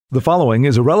The following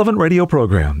is a relevant radio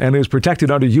program and is protected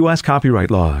under U.S.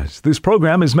 copyright laws. This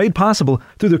program is made possible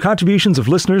through the contributions of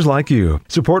listeners like you.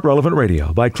 Support Relevant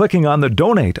Radio by clicking on the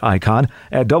donate icon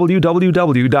at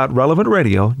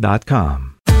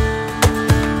www.relevantradio.com.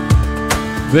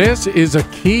 This is a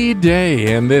key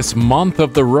day in this month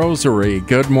of the Rosary.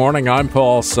 Good morning, I'm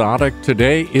Paul Sadek.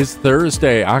 Today is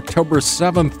Thursday, October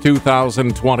 7th,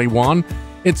 2021.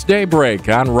 It's Daybreak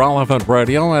on Relevant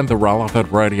Radio and the Relevant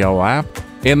Radio app.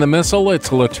 In the Missal,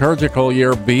 it's Liturgical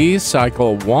Year B,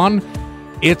 Cycle 1.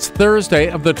 It's Thursday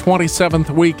of the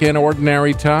 27th week in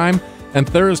Ordinary Time, and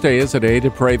Thursday is a day to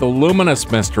pray the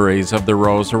luminous mysteries of the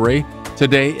Rosary.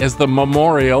 Today is the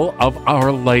memorial of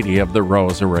Our Lady of the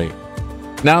Rosary.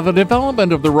 Now, the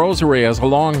development of the Rosary has a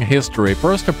long history.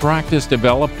 First, a practice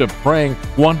developed of praying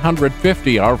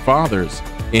 150 Our Fathers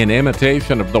in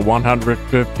imitation of the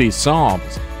 150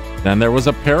 Psalms. Then there was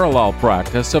a parallel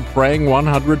practice of praying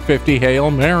 150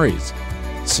 Hail Marys.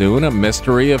 Soon a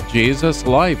mystery of Jesus'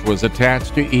 life was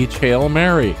attached to each Hail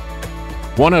Mary.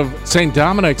 One of St.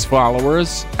 Dominic's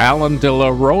followers, Alain de la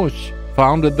Roche,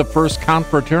 founded the first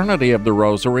confraternity of the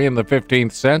Rosary in the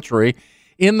 15th century.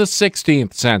 In the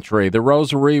 16th century, the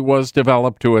Rosary was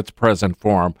developed to its present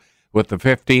form, with the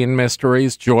 15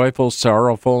 mysteries, joyful,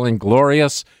 sorrowful, and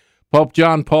glorious. Pope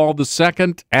John Paul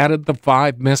II added the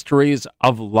 5 mysteries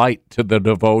of light to the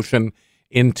devotion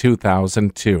in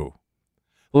 2002.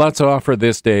 Let's offer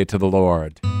this day to the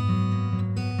Lord.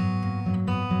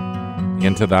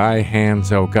 Into thy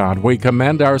hands, O God, we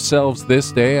commend ourselves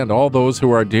this day and all those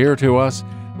who are dear to us.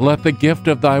 Let the gift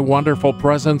of thy wonderful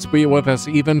presence be with us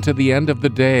even to the end of the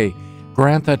day.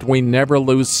 Grant that we never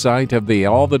lose sight of thee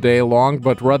all the day long,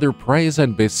 but rather praise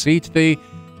and beseech thee,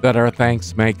 that our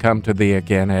thanks may come to thee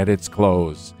again at its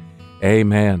close.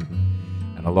 Amen.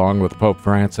 And along with Pope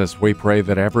Francis, we pray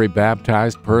that every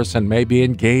baptized person may be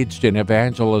engaged in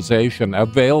evangelization,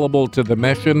 available to the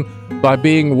mission by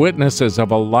being witnesses of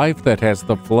a life that has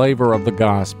the flavor of the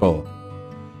gospel.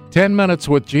 10 Minutes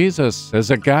with Jesus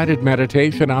is a guided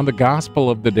meditation on the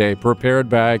gospel of the day prepared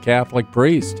by a Catholic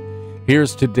priest.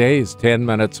 Here's today's 10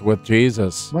 Minutes with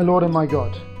Jesus. My Lord and my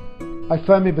God, I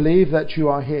firmly believe that you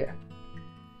are here,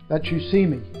 that you see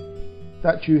me,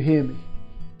 that you hear me.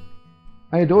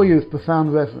 I adore you with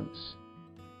profound reverence.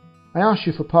 I ask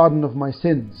you for pardon of my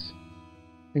sins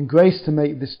and grace to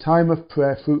make this time of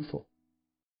prayer fruitful.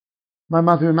 My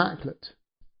Mother Immaculate,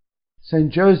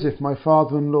 Saint Joseph, my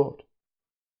Father and Lord,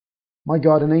 my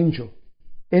guardian angel,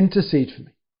 intercede for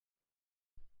me.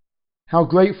 How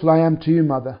grateful I am to you,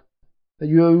 Mother, that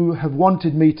you have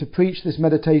wanted me to preach this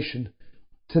meditation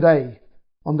today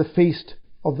on the feast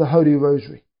of the Holy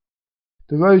Rosary.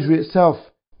 The Rosary itself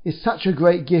is such a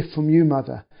great gift from you,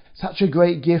 Mother, such a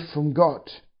great gift from God.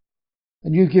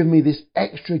 And you give me this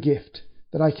extra gift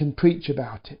that I can preach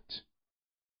about it.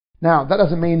 Now, that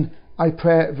doesn't mean I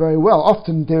pray it very well.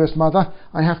 Often, dearest Mother,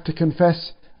 I have to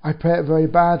confess I pray it very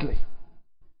badly.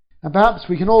 And perhaps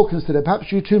we can all consider,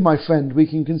 perhaps you too, my friend, we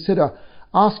can consider,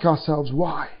 ask ourselves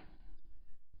why.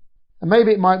 And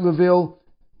maybe it might reveal,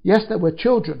 yes, that we're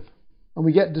children and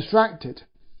we get distracted,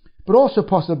 but also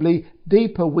possibly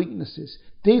deeper weaknesses,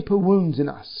 deeper wounds in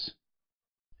us.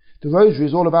 The Rosary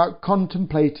is all about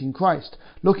contemplating Christ,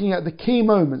 looking at the key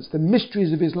moments, the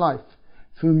mysteries of his life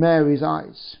through Mary's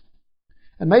eyes.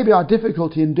 And maybe our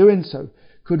difficulty in doing so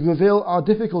could reveal our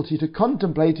difficulty to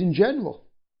contemplate in general,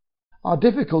 our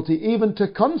difficulty even to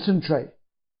concentrate.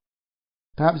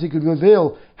 Perhaps it could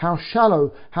reveal how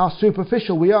shallow, how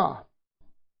superficial we are.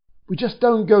 We just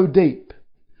don't go deep.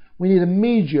 We need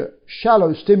immediate,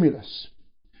 shallow stimulus.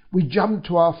 We jump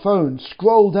to our phone,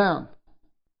 scroll down.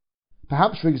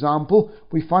 Perhaps, for example,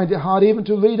 we find it hard even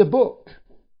to read a book.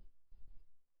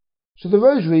 So the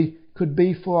Rosary could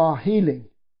be for our healing,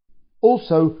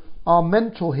 also our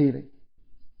mental healing.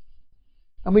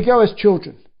 And we go as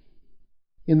children.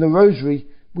 In the Rosary,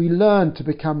 we learn to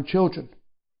become children.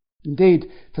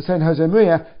 Indeed, for St.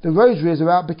 Josemaria, the Rosary is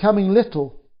about becoming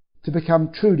little to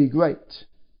become truly great.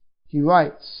 He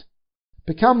writes,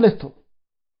 "Become little.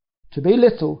 To be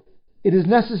little, it is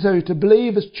necessary to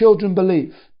believe as children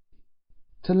believe,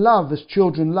 to love as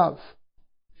children love,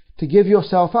 to give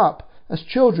yourself up as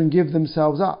children give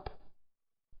themselves up,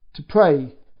 to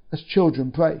pray as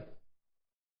children pray."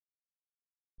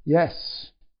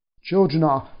 Yes, children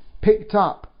are picked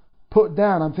up, put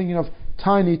down. I'm thinking of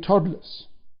tiny toddlers.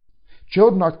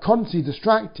 Children are constantly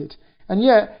distracted and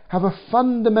yet have a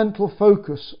fundamental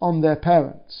focus on their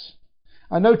parents.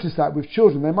 I notice that with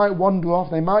children. They might wander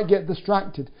off, they might get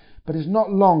distracted, but it's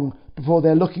not long before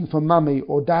they're looking for mummy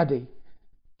or daddy,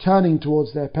 turning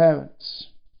towards their parents.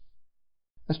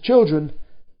 As children,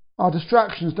 our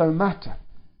distractions don't matter.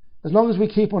 as long as we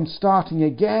keep on starting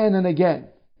again and again.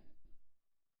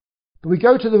 But we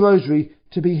go to the Rosary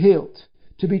to be healed,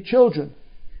 to be children.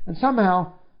 And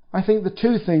somehow, I think the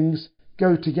two things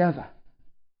go together.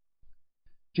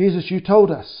 Jesus, you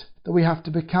told us that we have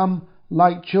to become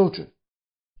like children.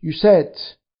 You said,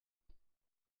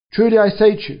 truly I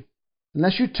say to you,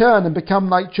 unless you turn and become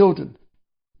like children,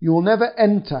 you will never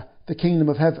enter the kingdom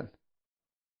of heaven.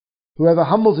 Whoever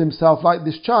humbles himself like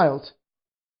this child,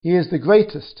 he is the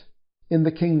greatest in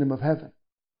the kingdom of heaven.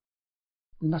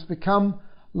 We must become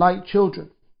like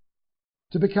children.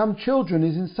 To become children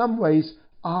is in some ways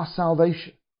our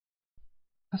salvation.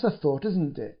 That's a thought,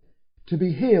 isn't it? To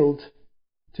be healed,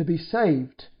 to be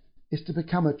saved, is to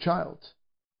become a child.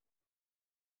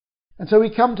 And so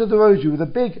we come to the Rosary with the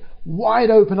big, wide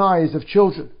open eyes of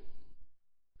children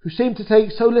who seem to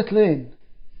take so little in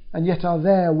and yet are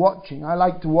there watching. I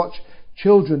like to watch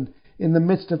children in the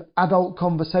midst of adult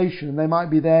conversation, and they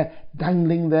might be there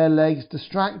dangling their legs,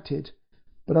 distracted,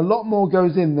 but a lot more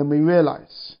goes in than we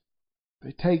realise.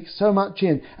 They take so much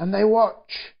in and they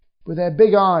watch with their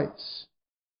big eyes.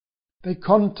 They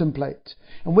contemplate.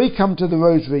 And we come to the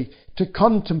Rosary to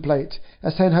contemplate,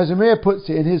 as St. Josemaria puts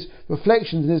it in his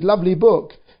reflections in his lovely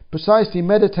book, precisely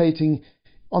meditating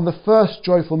on the first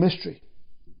joyful mystery.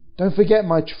 Don't forget,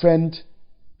 my friend,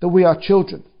 that we are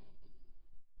children.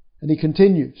 And he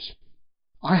continues,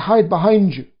 I hide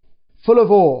behind you, full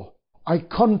of awe, I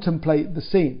contemplate the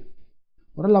scene.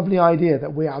 What a lovely idea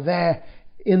that we are there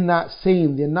in that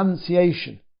scene, the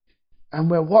Annunciation, and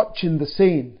we're watching the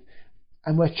scene,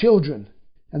 and we're children,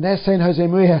 and there's St.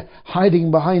 Josemaria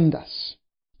hiding behind us.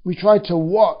 We try to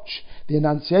watch the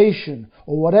Annunciation,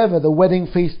 or whatever, the wedding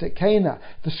feast at Cana,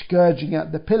 the scourging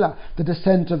at the pillar, the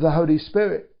descent of the Holy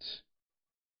Spirit.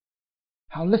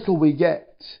 How little we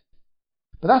get.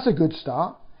 But that's a good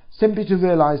start, simply to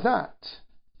realise that.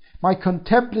 My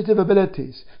contemplative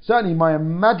abilities, certainly my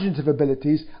imaginative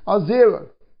abilities, are zero.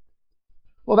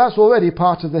 Well, that's already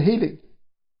part of the healing.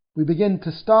 We begin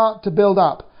to start to build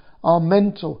up our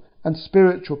mental and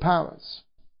spiritual powers.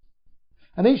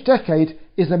 And each decade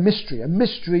is a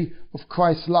mystery of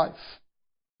Christ's life.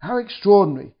 How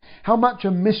extraordinary, how much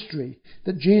a mystery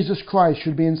that Jesus Christ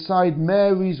should be inside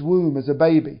Mary's womb as a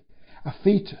baby, a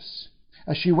fetus,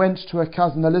 as she went to her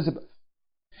cousin Elizabeth.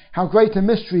 How great a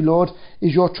mystery, Lord,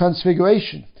 is your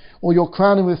transfiguration, or your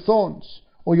crowning with thorns,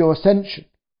 or your ascension.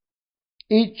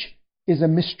 Each is a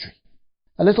mystery,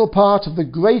 a little part of the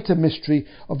greater mystery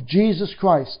of Jesus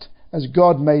Christ as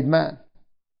God made man.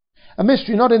 A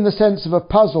mystery not in the sense of a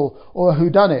puzzle or a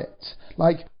whodunit,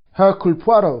 like Hercule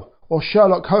Poirot or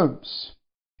Sherlock Holmes.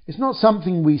 It's not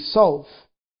something we solve,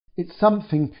 it's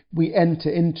something we enter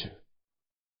into.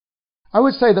 I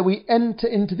would say that we enter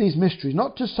into these mysteries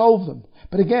not to solve them,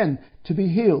 but again, to be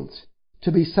healed,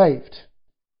 to be saved.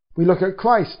 We look at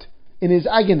Christ in his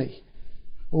agony,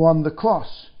 or on the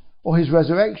cross, or his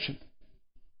resurrection.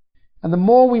 And the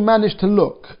more we manage to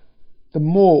look, the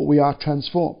more we are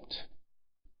transformed.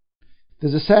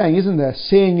 There's a saying, isn't there?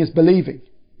 Seeing is believing.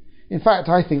 In fact,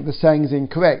 I think the saying is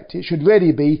incorrect. It should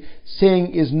really be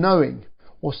seeing is knowing,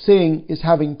 or seeing is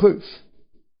having proof.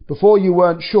 Before you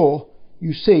weren't sure,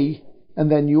 you see, and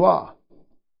then you are.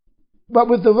 But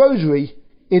with the Rosary,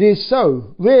 it is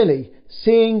so. Really,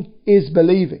 seeing is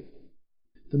believing.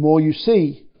 The more you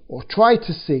see, or try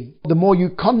to see, the more you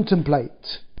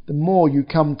contemplate, the more you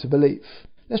come to believe.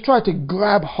 Let's try to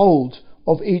grab hold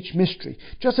of each mystery,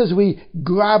 just as we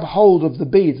grab hold of the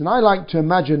beads. And I like to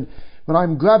imagine when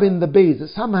I'm grabbing the beads that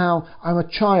somehow I'm a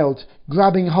child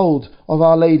grabbing hold of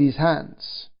Our Lady's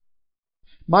hands.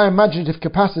 My imaginative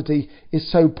capacity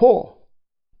is so poor,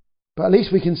 but at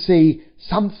least we can see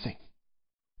something.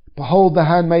 Behold the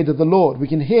handmaid of the Lord. We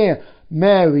can hear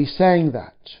Mary saying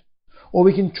that. Or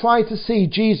we can try to see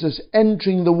Jesus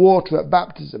entering the water at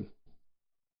baptism.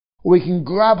 Or we can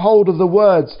grab hold of the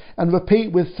words and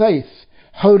repeat with faith,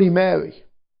 Holy Mary.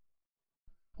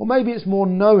 Or maybe it's more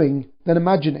knowing than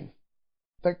imagining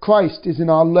that Christ is in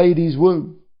Our Lady's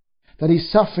womb, that he's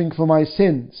suffering for my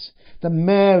sins, that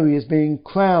Mary is being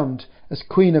crowned as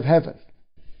Queen of Heaven.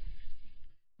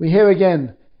 We hear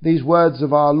again these words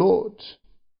of our Lord.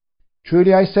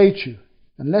 Truly I say to you,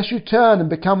 unless you turn and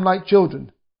become like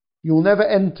children, you will never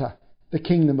enter the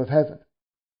kingdom of heaven.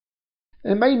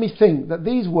 And it made me think that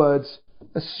these words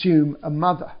assume a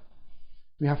mother.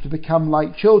 We have to become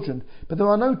like children, but there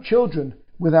are no children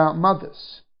without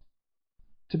mothers.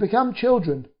 To become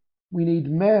children, we need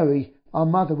Mary, our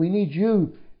mother. We need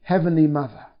you, Heavenly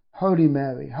Mother, Holy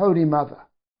Mary, Holy Mother.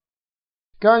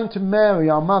 Going to Mary,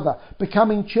 our mother,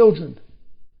 becoming children,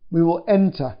 we will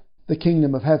enter the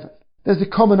kingdom of heaven. There's a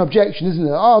common objection, isn't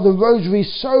there? The Rosary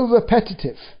is so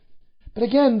repetitive. But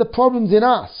again, the problem's in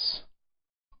us.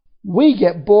 We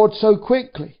get bored so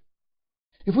quickly.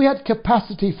 If we had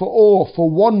capacity for awe, for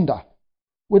wonder,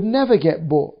 we'd never get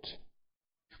bored.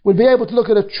 We'd be able to look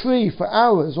at a tree for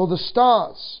hours or the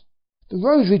stars. The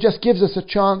Rosary just gives us a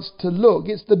chance to look.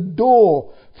 It's the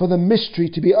door for the mystery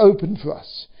to be opened for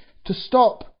us, to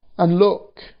stop and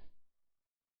look.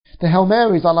 The Hail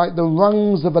Marys are like the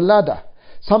rungs of a ladder,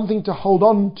 something to hold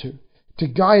on to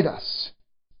guide us.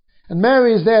 And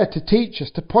Mary is there to teach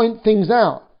us, to point things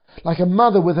out, like a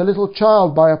mother with a little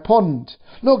child by a pond.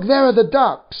 Look, there are the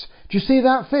ducks. Do you see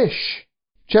that fish?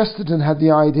 Chesterton had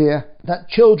the idea that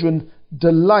children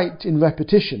delight in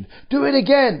repetition. Do it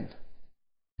again.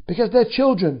 Because they're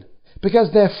children.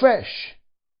 Because they're fresh.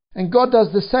 And God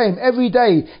does the same. Every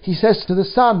day He says to the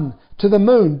sun, to the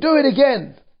moon, do it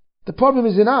again. The problem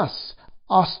is in us.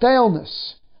 Our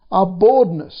staleness. Our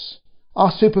boredness.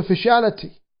 Our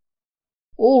superficiality.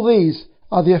 All these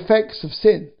are the effects of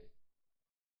sin.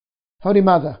 Holy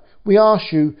Mother, we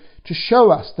ask you to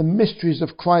show us the mysteries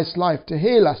of Christ's life, to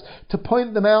heal us, to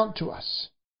point them out to us,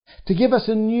 to give us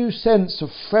a new sense of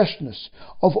freshness,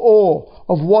 of awe,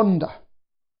 of wonder,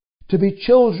 to be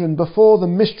children before the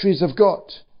mysteries of God.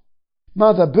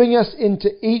 Mother, bring us into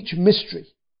each mystery.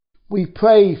 We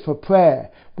pray for prayer.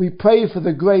 We pray for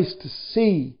the grace to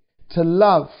see, to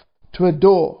love, to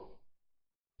adore.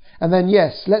 And then,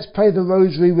 yes, let's pray the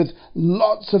Rosary with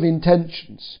lots of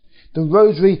intentions. The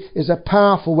Rosary is a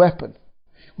powerful weapon.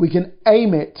 We can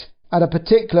aim it at a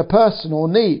particular person or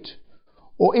need,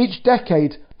 or each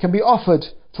decade can be offered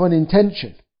for an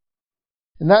intention.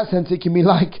 In that sense, it can be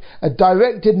like a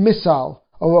directed missile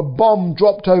or a bomb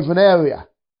dropped over an area,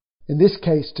 in this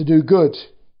case to do good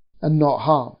and not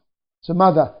harm. So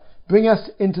Mother, bring us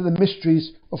into the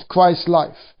mysteries of Christ's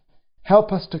life.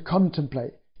 Help us to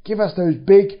contemplate. Give us those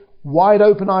big, wide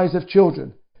open eyes of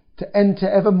children to enter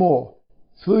evermore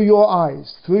through your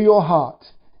eyes, through your heart,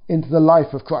 into the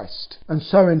life of Christ, and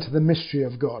so into the mystery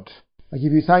of God. I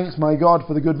give you thanks, my God,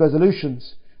 for the good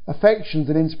resolutions, affections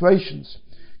and inspirations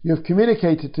you have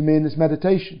communicated to me in this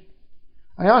meditation.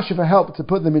 I ask you for help to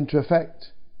put them into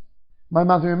effect. My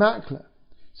Mother Immaculate,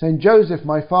 Saint Joseph,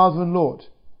 my Father and Lord,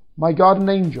 my guardian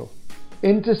angel,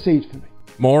 intercede for me.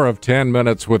 More of 10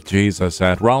 Minutes with Jesus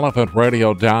at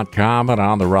relevantradio.com and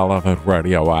on the Relevant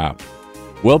Radio app.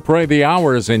 We'll pray the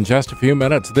hours in just a few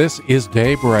minutes. This is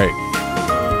Daybreak.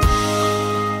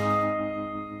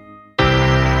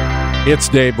 It's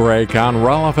Daybreak on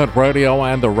Relevant Radio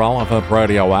and the Relevant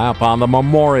Radio app on the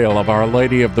memorial of Our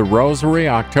Lady of the Rosary,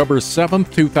 October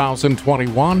 7th,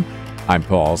 2021. I'm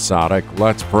Paul Sadek.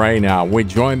 Let's pray now. We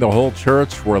join the whole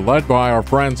church. We're led by our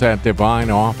friends at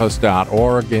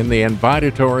divineoffice.org in the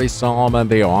invitatory psalm and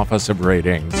the office of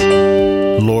readings.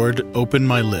 Lord, open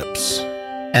my lips,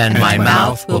 and my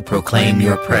mouth will proclaim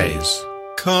your praise.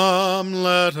 Come,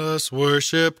 let us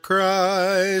worship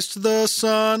Christ, the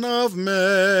Son of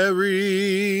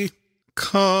Mary.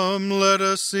 Come, let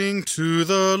us sing to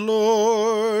the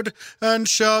Lord, and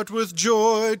shout with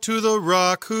joy to the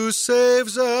Rock who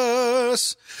saves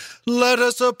us. Let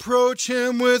us approach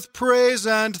Him with praise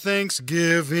and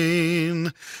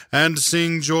thanksgiving, and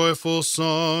sing joyful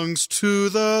songs to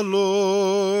the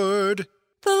Lord.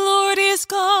 The Lord is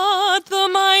God, the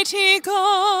mighty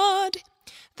God,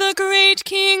 the great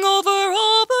King over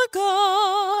all the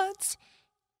gods.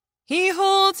 He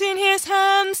holds in His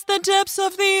hands the depths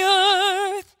of the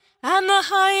earth, and the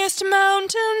highest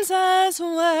mountains as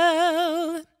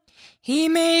well. He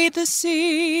made the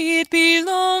sea, it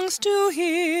belongs to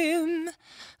Him,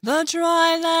 the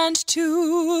dry land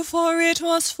too, for it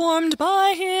was formed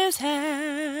by His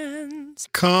hands.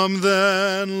 Come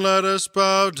then, let us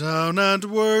bow down and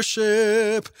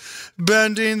worship,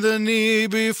 bending the knee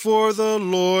before the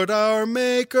Lord our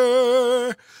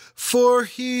Maker. For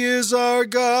He is our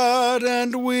God,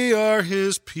 and we are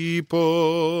His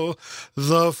people,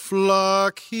 the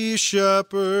flock He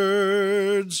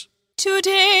shepherds.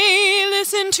 Today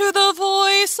listen to the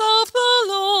voice of the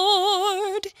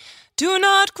Lord. Do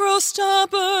not grow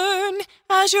stubborn,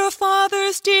 as your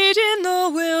fathers did in the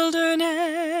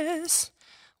wilderness.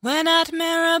 When at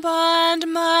Meribah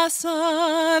and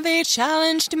Massah they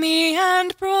challenged me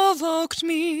and provoked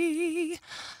me,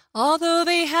 although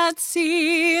they had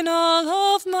seen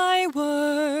all of my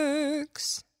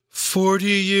works. 40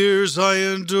 years I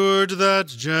endured that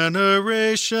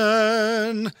generation.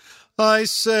 I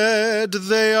said,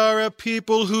 they are a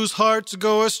people whose hearts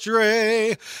go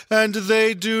astray, and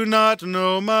they do not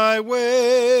know my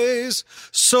ways.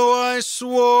 So I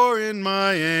swore in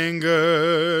my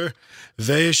anger,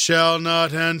 they shall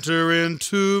not enter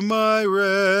into my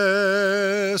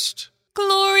rest.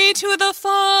 Glory to the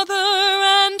Father,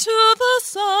 and to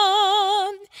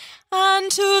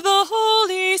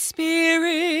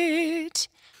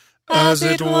as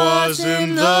it was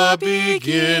in the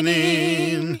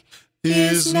beginning,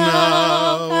 is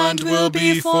now, and will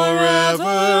be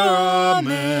forever.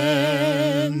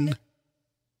 Amen.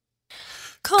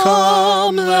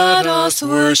 Come, let us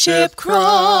worship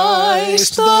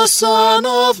Christ, the Son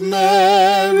of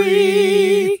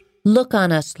Mary. Look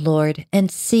on us, Lord, and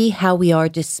see how we are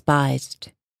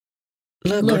despised.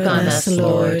 Look on us,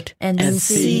 Lord, and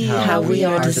see how we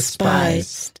are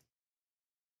despised.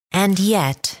 And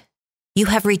yet, you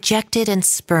have rejected and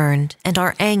spurned and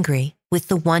are angry with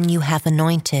the one you have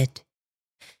anointed.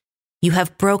 You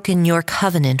have broken your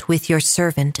covenant with your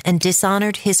servant and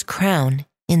dishonored his crown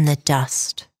in the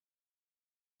dust.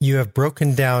 You have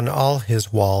broken down all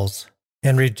his walls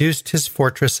and reduced his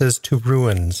fortresses to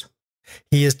ruins.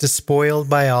 He is despoiled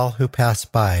by all who pass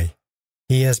by.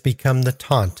 He has become the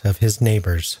taunt of his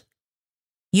neighbors.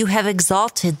 You have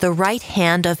exalted the right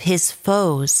hand of his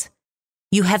foes.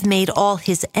 You have made all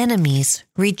his enemies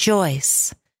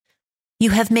rejoice.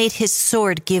 You have made his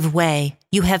sword give way.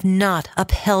 You have not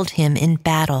upheld him in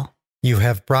battle. You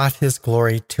have brought his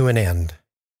glory to an end.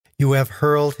 You have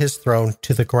hurled his throne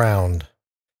to the ground.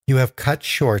 You have cut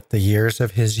short the years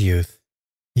of his youth.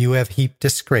 You have heaped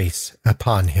disgrace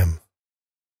upon him.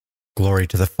 Glory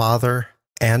to the Father,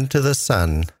 and to the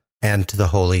Son, and to the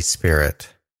Holy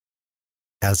Spirit.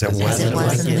 As it was in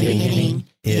the beginning,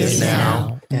 is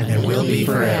now, and will be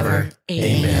forever.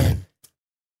 Amen.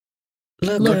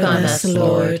 Look on us,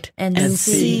 Lord, and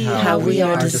see how we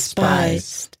are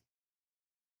despised.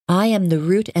 I am the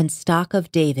root and stock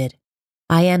of David.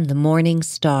 I am the morning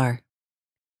star.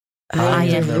 I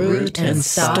am the root and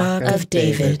stock of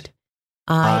David.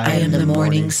 I am the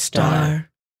morning star.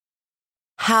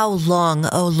 How long,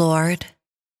 O Lord?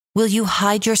 Will you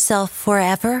hide yourself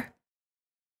forever?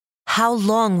 How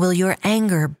long will your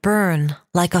anger burn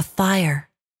like a fire?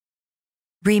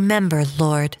 Remember,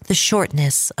 Lord, the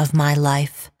shortness of my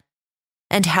life,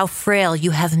 and how frail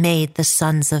you have made the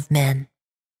sons of men.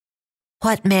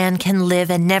 What man can live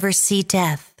and never see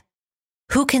death?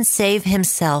 Who can save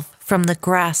himself from the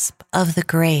grasp of the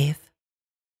grave?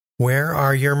 Where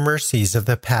are your mercies of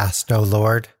the past, O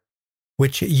Lord,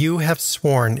 which you have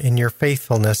sworn in your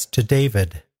faithfulness to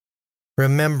David?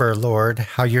 Remember, Lord,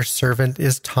 how your servant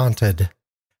is taunted,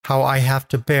 how I have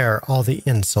to bear all the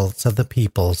insults of the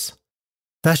peoples.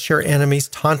 Thus your enemies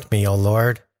taunt me, O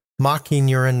Lord, mocking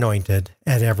your anointed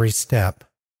at every step.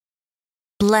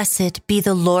 Blessed be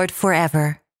the Lord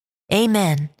forever.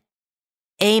 Amen.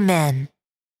 Amen.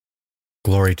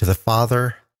 Glory to the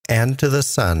Father, and to the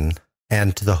Son,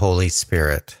 and to the Holy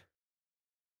Spirit.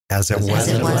 As it was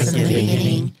in the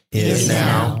beginning, is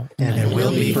now, and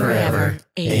will be forever.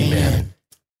 Amen.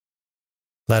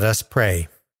 Let us pray.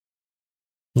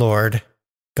 Lord,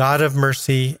 God of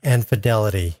mercy and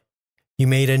fidelity, you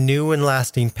made a new and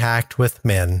lasting pact with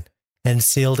men and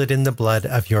sealed it in the blood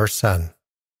of your Son.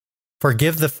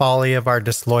 Forgive the folly of our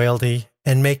disloyalty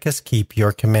and make us keep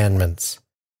your commandments,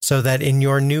 so that in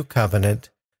your new covenant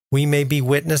we may be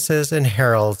witnesses and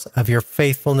heralds of your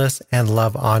faithfulness and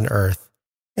love on earth,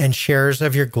 and sharers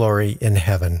of your glory in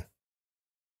heaven.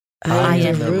 I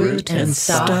am the root and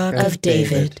stock of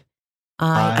David.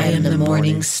 I am the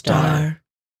morning star.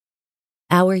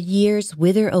 Our years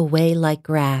wither away like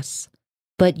grass,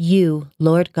 but you,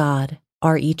 Lord God,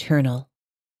 are eternal.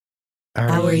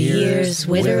 Our years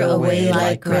wither away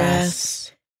like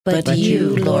grass, but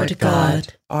you, Lord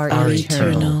God, are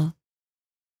eternal.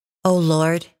 O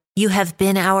Lord, you have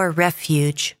been our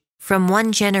refuge from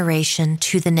one generation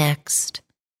to the next.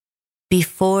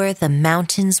 Before the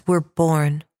mountains were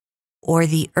born, or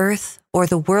the earth or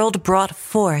the world brought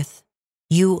forth,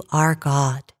 you are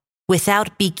God,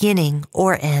 without beginning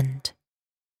or end.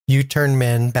 You turn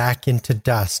men back into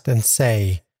dust and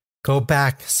say, "Go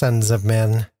back, sons of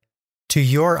men." To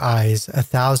your eyes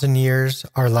 1,000 years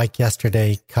are like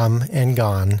yesterday come and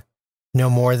gone, no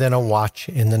more than a watch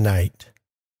in the night.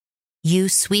 You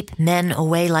sweep men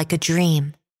away like a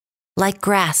dream, like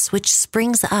grass which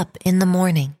springs up in the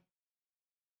morning.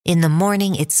 In the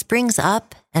morning it springs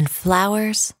up and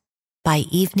flowers. By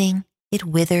evening it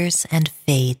withers and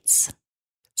fades.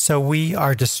 So we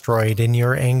are destroyed in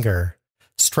your anger,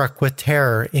 struck with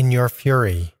terror in your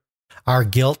fury. Our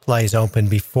guilt lies open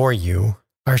before you,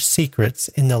 our secrets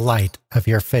in the light of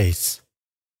your face.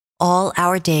 All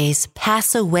our days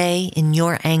pass away in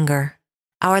your anger.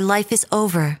 Our life is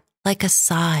over like a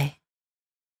sigh.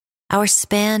 Our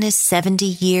span is 70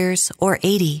 years or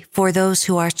 80 for those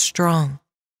who are strong.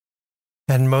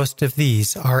 And most of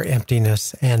these are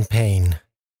emptiness and pain.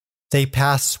 They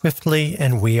pass swiftly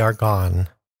and we are gone.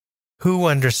 Who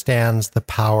understands the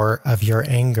power of your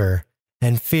anger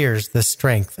and fears the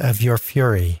strength of your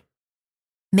fury?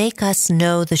 Make us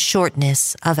know the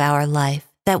shortness of our life,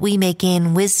 that we may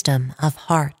gain wisdom of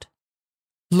heart.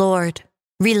 Lord,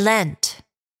 relent.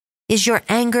 Is your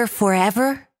anger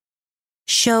forever?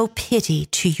 Show pity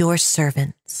to your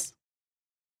servants.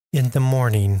 In the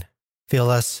morning, fill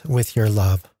us with your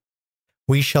love.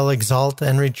 We shall exult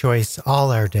and rejoice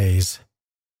all our days.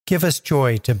 Give us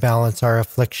joy to balance our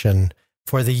affliction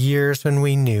for the years when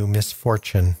we knew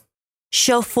misfortune.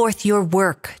 Show forth your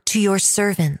work to your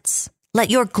servants. Let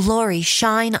your glory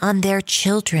shine on their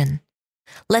children.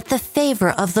 Let the favor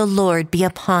of the Lord be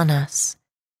upon us.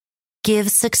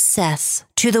 Give success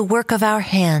to the work of our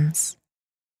hands.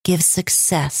 Give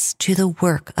success to the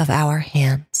work of our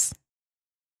hands.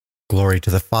 Glory to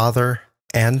the Father,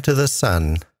 and to the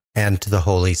Son, and to the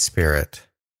Holy Spirit.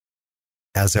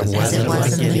 As it was in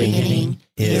the beginning,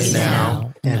 is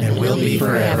now, and will be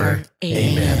forever.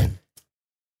 Amen.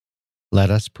 Let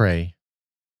us pray.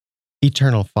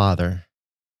 Eternal Father,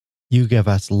 you give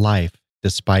us life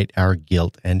despite our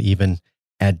guilt, and even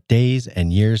add days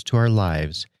and years to our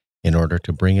lives in order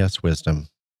to bring us wisdom.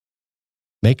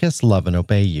 Make us love and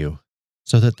obey you,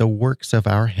 so that the works of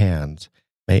our hands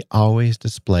may always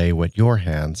display what your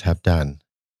hands have done,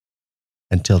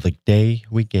 until the day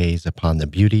we gaze upon the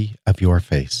beauty of your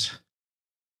face.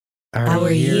 Our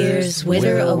years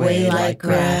wither away like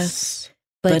grass,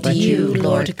 but you,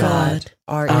 Lord God,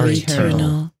 are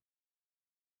eternal.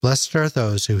 Blessed are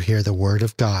those who hear the word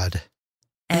of God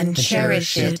and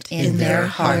cherish it in their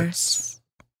hearts.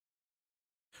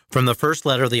 From the first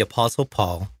letter of the Apostle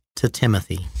Paul to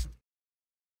Timothy.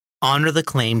 Honor the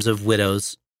claims of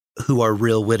widows who are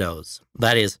real widows,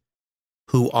 that is,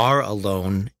 who are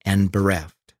alone and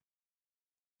bereft.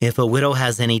 If a widow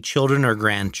has any children or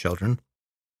grandchildren,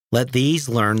 let these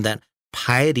learn that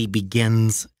piety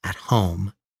begins at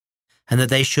home, and that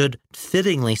they should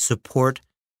fittingly support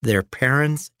their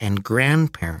parents and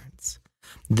grandparents.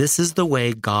 This is the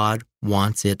way God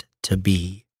wants it to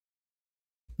be.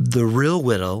 The real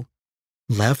widow,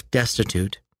 left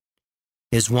destitute,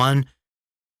 is one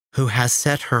who has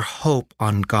set her hope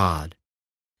on God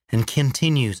and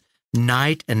continues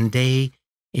night and day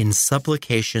in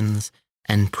supplications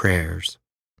and prayers.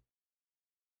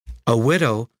 A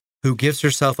widow who gives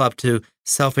herself up to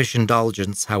selfish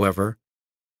indulgence, however,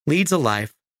 leads a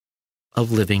life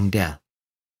of living death.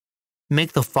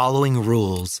 Make the following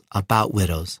rules about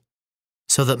widows,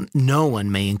 so that no one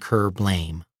may incur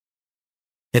blame.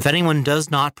 If anyone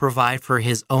does not provide for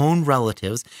his own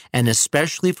relatives, and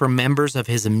especially for members of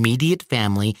his immediate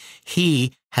family,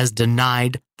 he has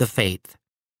denied the faith.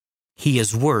 He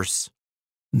is worse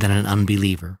than an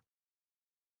unbeliever.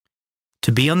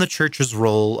 To be on the church's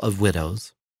roll of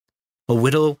widows, a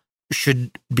widow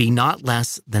should be not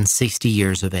less than 60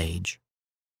 years of age.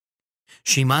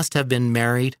 She must have been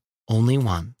married only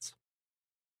once.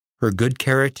 Her good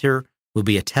character will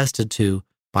be attested to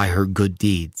by her good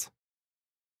deeds.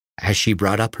 Has she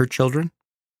brought up her children?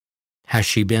 Has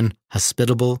she been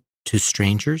hospitable to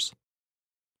strangers?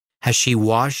 Has she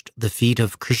washed the feet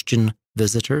of Christian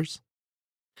visitors?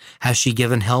 Has she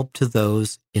given help to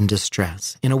those in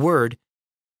distress? In a word,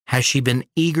 has she been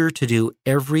eager to do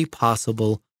every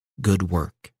possible good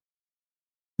work?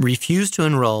 Refuse to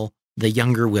enroll the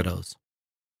younger widows,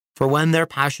 for when their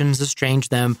passions estrange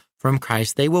them from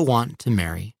Christ, they will want to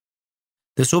marry.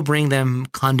 This will bring them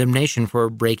condemnation for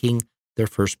breaking their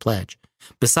first pledge.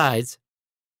 Besides,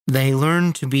 they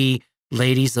learn to be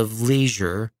ladies of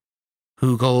leisure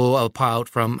who go about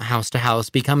from house to house,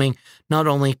 becoming not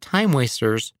only time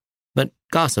wasters, but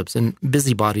gossips and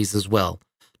busybodies as well,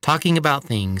 talking about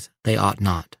things they ought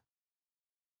not.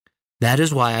 That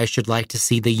is why I should like to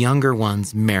see the younger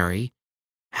ones marry,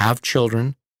 have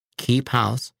children, keep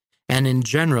house, and in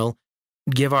general,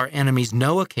 give our enemies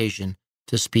no occasion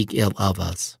to speak ill of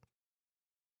us.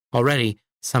 Already,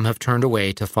 some have turned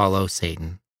away to follow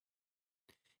Satan.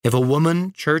 If a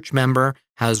woman church member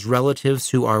has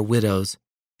relatives who are widows,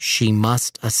 she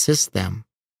must assist them.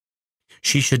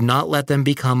 She should not let them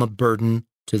become a burden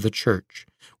to the church,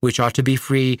 which ought to be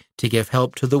free to give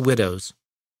help to the widows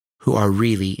who are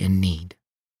really in need.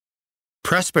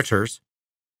 Presbyters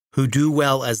who do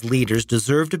well as leaders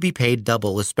deserve to be paid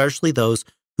double, especially those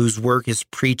whose work is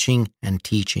preaching and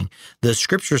teaching. The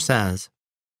scripture says,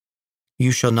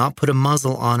 "You shall not put a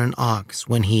muzzle on an ox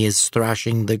when he is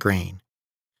thrashing the grain."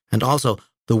 And also,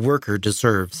 the worker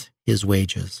deserves his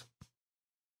wages.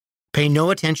 Pay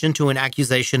no attention to an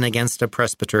accusation against a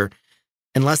presbyter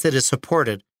unless it is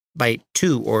supported by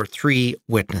 2 or 3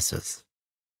 witnesses.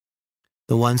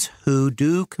 The ones who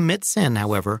do commit sin,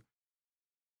 however,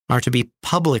 are to be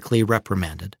publicly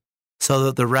reprimanded, so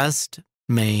that the rest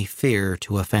may fear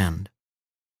to offend.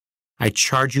 I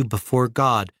charge you before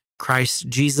God, Christ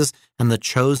Jesus, and the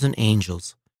chosen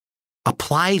angels.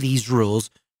 Apply these rules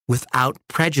without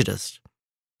prejudice.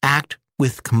 Act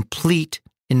with complete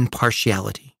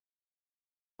impartiality.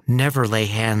 Never lay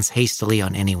hands hastily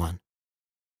on anyone,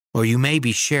 or you may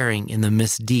be sharing in the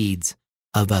misdeeds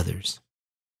of others.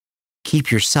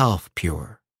 Keep yourself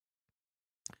pure.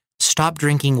 Stop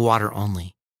drinking water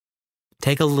only.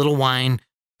 Take a little wine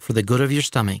for the good of your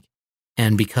stomach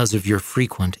and because of your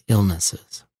frequent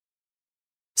illnesses.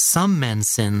 Some men's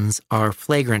sins are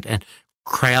flagrant and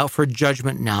cry out for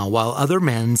judgment now, while other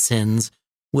men's sins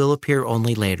will appear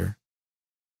only later.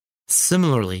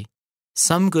 Similarly,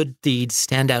 some good deeds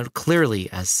stand out clearly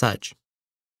as such.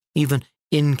 Even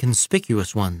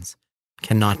inconspicuous ones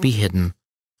cannot be hidden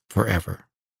forever.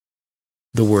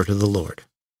 The word of the Lord.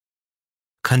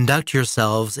 Conduct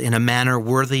yourselves in a manner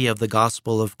worthy of the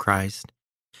gospel of Christ,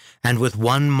 and with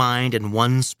one mind and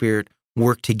one spirit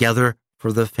work together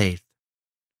for the faith.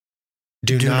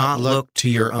 Do not look to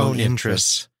your own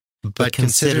interests, but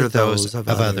consider those of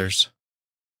others.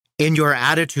 In your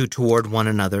attitude toward one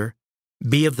another,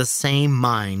 be of the same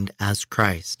mind as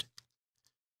Christ.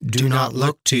 Do not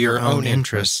look to your own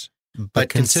interests, but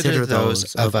consider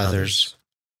those of others.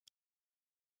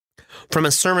 From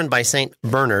a sermon by St.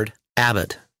 Bernard,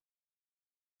 Abbot.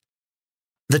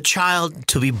 The child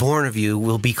to be born of you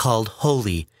will be called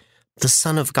Holy, the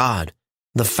Son of God,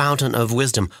 the fountain of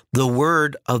wisdom, the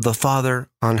Word of the Father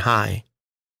on high.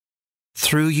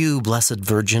 Through you, Blessed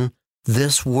Virgin,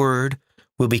 this Word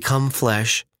will become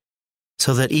flesh,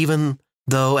 so that even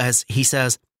though, as he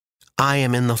says, I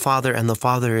am in the Father and the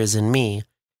Father is in me,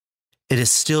 it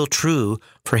is still true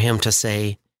for him to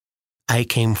say, I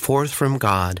came forth from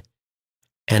God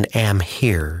and am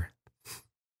here.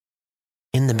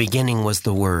 In the beginning was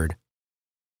the Word.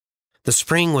 The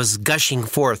spring was gushing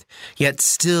forth, yet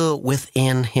still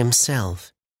within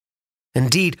himself.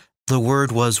 Indeed, the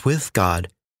Word was with God,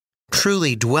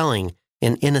 truly dwelling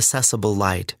in inaccessible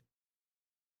light.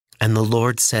 And the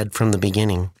Lord said from the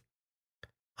beginning,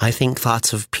 I think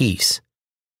thoughts of peace,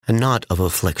 and not of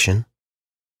affliction.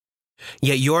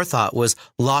 Yet your thought was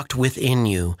locked within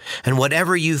you, and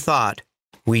whatever you thought,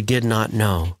 we did not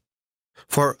know.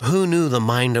 For who knew the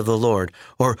mind of the Lord,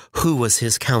 or who was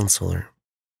his counselor?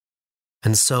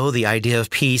 And so the idea of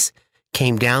peace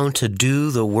came down to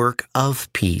do the work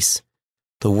of peace.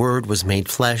 The Word was made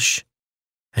flesh,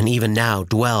 and even now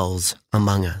dwells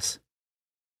among us.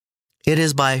 It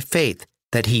is by faith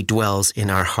that he dwells in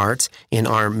our hearts, in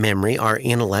our memory, our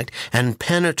intellect, and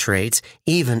penetrates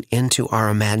even into our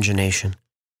imagination.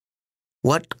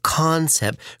 What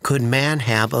concept could man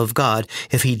have of God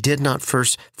if he did not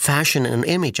first fashion an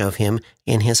image of him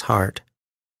in his heart?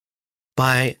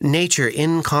 By nature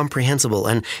incomprehensible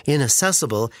and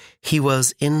inaccessible, he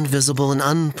was invisible and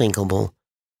unthinkable.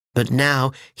 But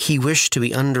now he wished to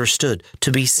be understood,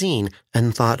 to be seen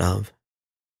and thought of.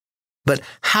 But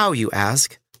how, you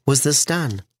ask, was this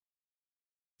done?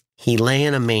 He lay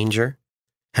in a manger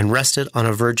and rested on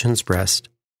a virgin's breast,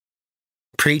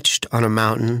 preached on a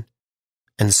mountain,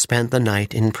 and spent the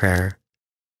night in prayer.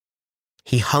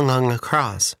 He hung on a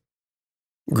cross,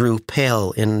 grew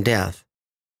pale in death,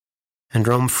 and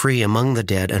roamed free among the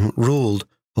dead and ruled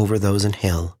over those in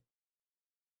hell.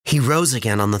 He rose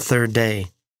again on the third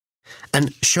day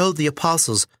and showed the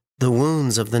apostles the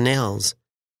wounds of the nails,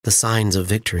 the signs of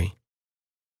victory.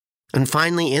 And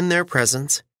finally, in their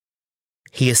presence,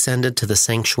 he ascended to the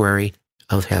sanctuary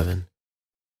of heaven.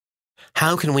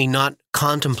 How can we not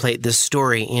contemplate this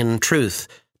story in truth,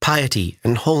 piety,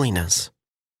 and holiness?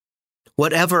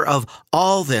 Whatever of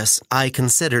all this I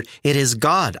considered, it is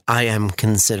God I am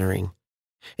considering.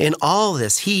 In all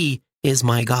this, he is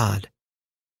my God.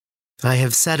 I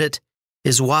have said it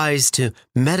is wise to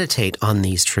meditate on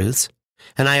these truths,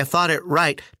 and I have thought it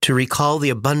right to recall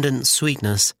the abundant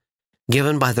sweetness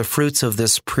given by the fruits of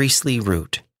this priestly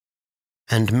root.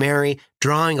 And Mary,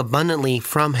 drawing abundantly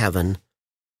from heaven,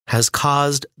 has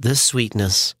caused this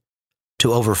sweetness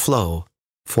to overflow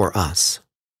for us.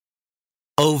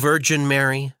 O Virgin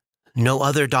Mary, no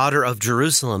other daughter of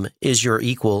Jerusalem is your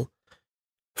equal,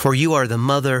 for you are the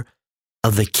mother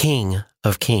of the King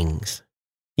of Kings.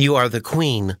 You are the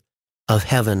Queen of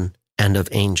heaven and of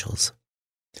angels.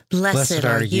 Blessed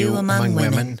are you among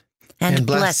women, and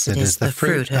blessed is the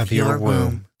fruit of your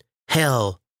womb.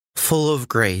 Hail, full of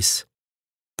grace,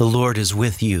 the Lord is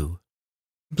with you.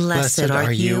 Blessed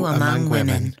are you among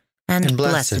women, and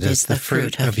blessed is the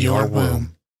fruit of your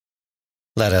womb.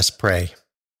 Let us pray.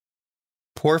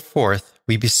 Pour forth,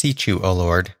 we beseech you, O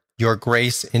Lord, your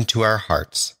grace into our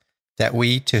hearts, that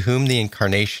we, to whom the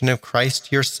incarnation of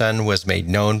Christ your Son was made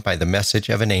known by the message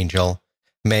of an angel,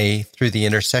 may, through the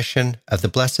intercession of the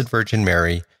Blessed Virgin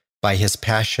Mary, by his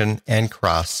passion and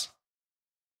cross,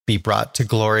 be brought to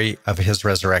glory of his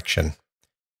resurrection,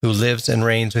 who lives and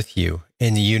reigns with you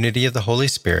in the unity of the Holy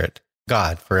Spirit,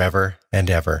 God, forever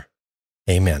and ever.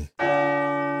 Amen.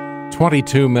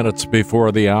 22 minutes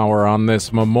before the hour on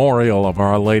this memorial of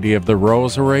Our Lady of the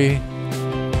Rosary.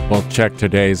 We'll check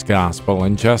today's gospel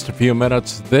in just a few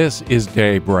minutes. This is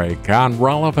Daybreak on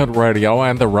Relevant Radio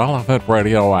and the Relevant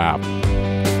Radio app.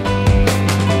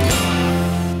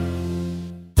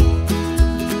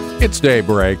 It's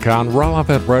Daybreak on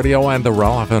Relevant Radio and the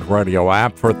Relevant Radio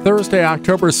app for Thursday,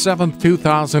 October 7th,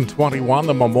 2021,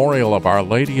 the memorial of Our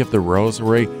Lady of the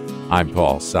Rosary. I'm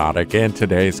Paul Sadek. In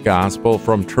today's Gospel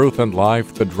from Truth and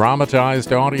Life, the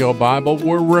dramatized audio Bible,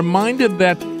 we're reminded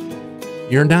that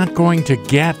you're not going to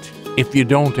get if you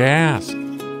don't ask.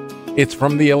 It's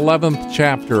from the 11th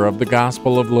chapter of the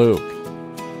Gospel of Luke.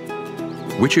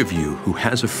 Which of you who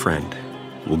has a friend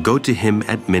will go to him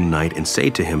at midnight and say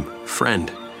to him,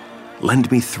 "Friend,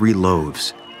 lend me 3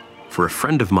 loaves, for a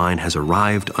friend of mine has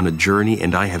arrived on a journey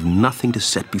and I have nothing to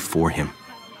set before him."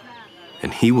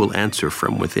 And he will answer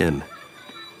from within,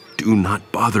 "Do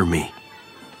not bother me.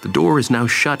 The door is now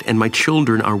shut and my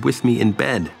children are with me in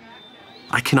bed.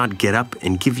 I cannot get up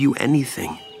and give you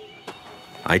anything."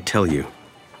 I tell you,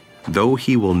 though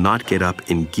he will not get up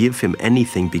and give him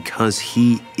anything because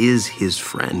he is his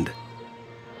friend,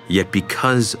 yet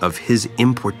because of his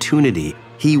importunity,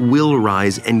 he will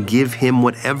rise and give him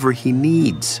whatever he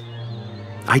needs.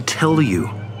 I tell you,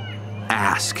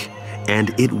 ask,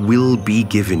 and it will be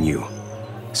given you.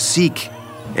 Seek,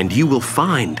 and you will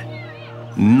find.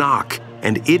 Knock,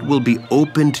 and it will be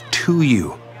opened to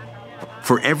you.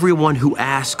 For everyone who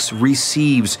asks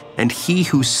receives, and he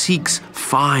who seeks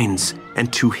finds,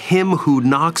 and to him who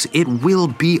knocks it will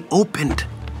be opened.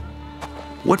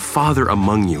 What father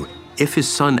among you, if his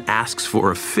son asks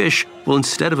for a fish, will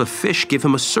instead of a fish give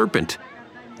him a serpent?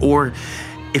 Or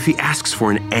if he asks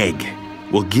for an egg,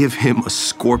 will give him a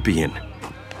scorpion?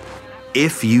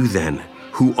 If you then,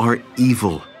 who are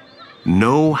evil,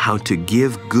 know how to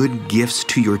give good gifts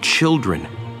to your children,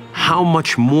 how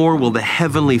much more will the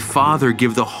Heavenly Father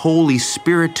give the Holy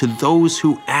Spirit to those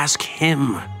who ask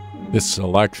him? This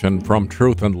selection from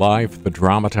Truth and Life, the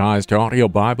dramatized audio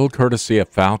Bible, courtesy of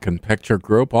Falcon Picture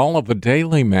Group. All of the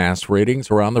daily Mass readings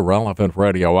are on the Relevant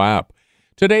Radio app.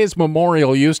 Today's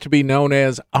memorial used to be known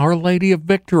as Our Lady of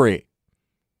Victory.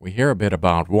 We hear a bit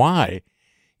about why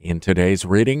in today's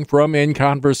reading from In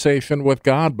Conversation with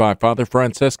God by Father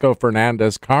Francisco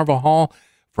Fernandez Carvajal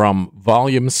from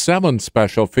Volume 7,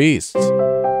 Special Feasts.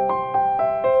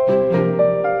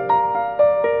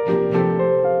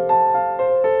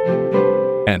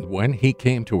 And when he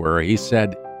came to her, he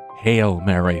said, "Hail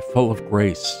Mary, full of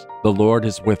grace, the Lord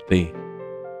is with thee."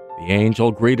 The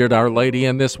angel greeted Our Lady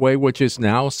in this way, which is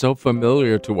now so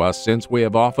familiar to us since we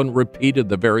have often repeated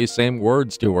the very same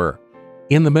words to her.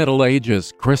 In the Middle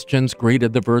Ages, Christians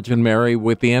greeted the Virgin Mary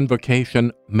with the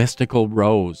invocation Mystical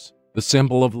Rose, the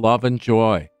symbol of love and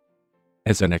joy.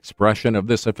 As an expression of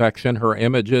this affection, her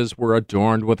images were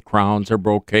adorned with crowns or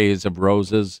bouquets of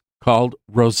roses, called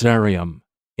rosarium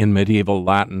in medieval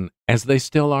Latin, as they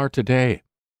still are today.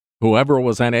 Whoever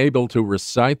was unable to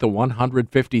recite the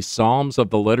 150 psalms of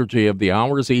the Liturgy of the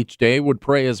Hours each day would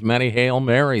pray as many Hail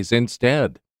Marys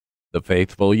instead. The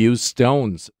faithful used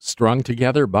stones strung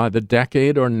together by the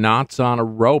decade or knots on a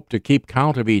rope to keep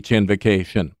count of each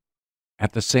invocation.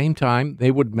 At the same time,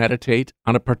 they would meditate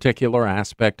on a particular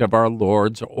aspect of our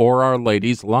Lord's or Our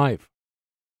Lady's life.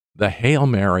 The Hail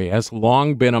Mary has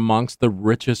long been amongst the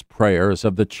richest prayers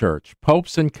of the Church.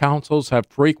 Popes and councils have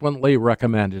frequently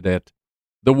recommended it.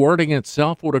 The wording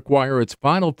itself would acquire its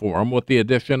final form with the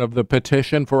addition of the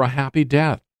petition for a happy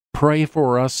death. Pray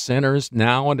for us sinners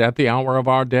now and at the hour of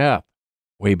our death.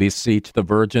 We beseech the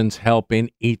Virgin's help in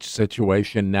each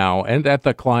situation now and at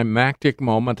the climactic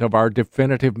moment of our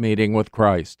definitive meeting with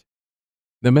Christ.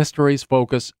 The mysteries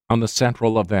focus on the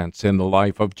central events in the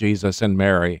life of Jesus and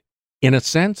Mary. In a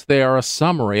sense, they are a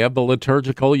summary of the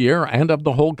liturgical year and of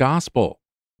the whole Gospel.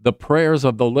 The prayers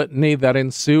of the litany that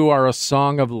ensue are a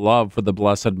song of love for the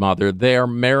Blessed Mother. They are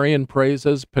Marian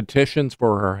praises, petitions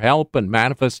for her help, and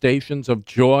manifestations of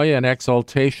joy and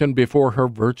exultation before her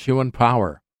virtue and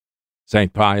power.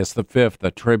 St. Pius V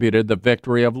attributed the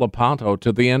victory of Lepanto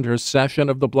to the intercession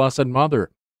of the Blessed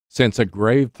Mother, since a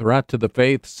grave threat to the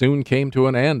faith soon came to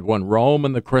an end when Rome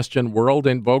and the Christian world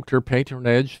invoked her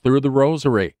patronage through the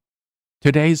Rosary.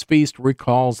 Today's feast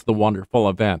recalls the wonderful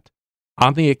event.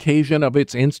 On the occasion of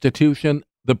its institution,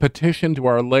 the petition to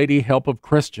Our Lady, Help of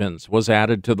Christians, was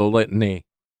added to the litany.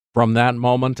 From that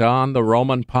moment on, the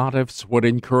Roman pontiffs would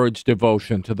encourage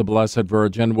devotion to the Blessed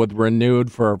Virgin with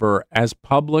renewed fervor as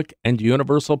public and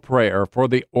universal prayer for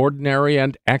the ordinary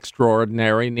and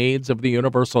extraordinary needs of the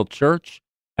universal Church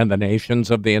and the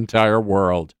nations of the entire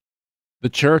world. The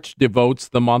Church devotes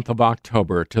the month of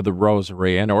October to the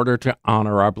Rosary in order to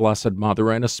honor our Blessed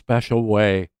Mother in a special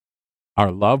way.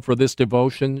 Our love for this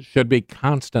devotion should be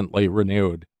constantly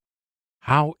renewed.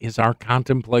 How is our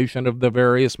contemplation of the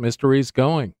various mysteries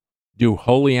going? Do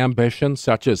holy ambitions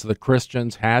such as the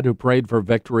Christians had who prayed for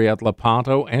victory at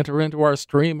Lepanto enter into our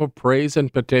stream of praise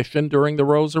and petition during the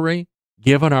Rosary?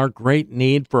 Given our great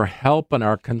need for help and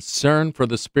our concern for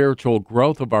the spiritual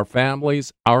growth of our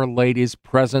families, Our Lady's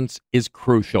presence is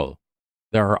crucial.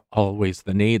 There are always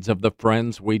the needs of the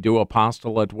friends we do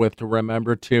apostolate with to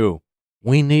remember too.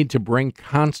 We need to bring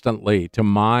constantly to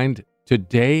mind,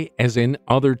 today as in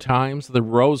other times, the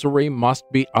Rosary must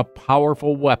be a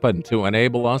powerful weapon to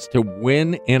enable us to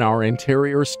win in our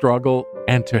interior struggle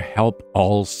and to help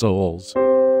all souls.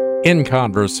 In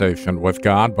Conversation with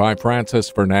God by Francis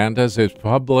Fernandez is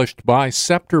published by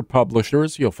Scepter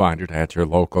Publishers. You'll find it at your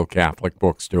local Catholic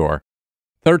bookstore.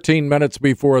 13 minutes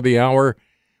before the hour,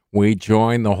 we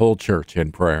join the whole church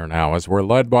in prayer now as we're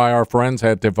led by our friends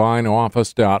at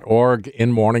divineoffice.org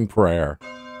in morning prayer.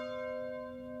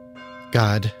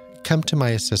 God, come to my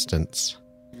assistance.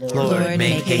 Lord,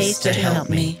 make haste to help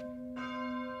me.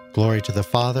 Glory to the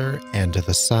Father, and to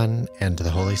the Son, and to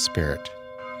the Holy Spirit.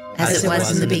 As it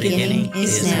was in the beginning,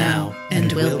 is now,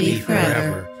 and will be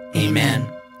forever. Amen.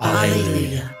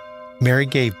 Alleluia. Mary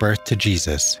gave birth to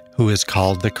Jesus, who is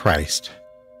called the Christ.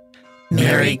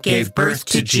 Mary gave birth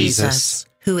to Jesus,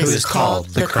 who is called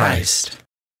the Christ.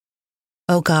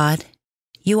 O God,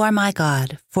 you are my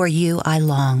God, for you I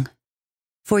long.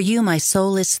 For you my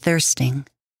soul is thirsting.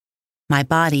 My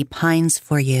body pines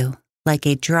for you, like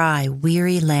a dry,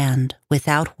 weary land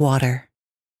without water.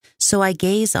 So I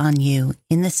gaze on you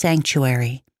in the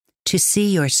sanctuary, to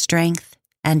see your strength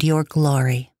and your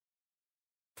glory.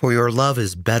 For your love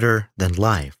is better than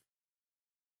life.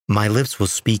 My lips will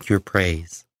speak your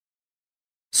praise.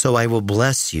 So I will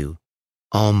bless you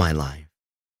all my life.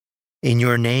 In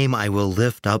your name I will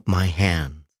lift up my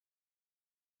hands.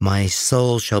 My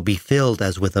soul shall be filled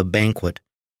as with a banquet.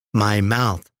 My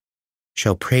mouth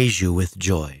shall praise you with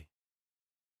joy.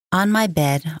 On my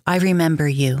bed I remember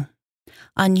you.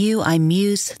 On you I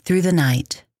muse through the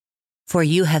night, for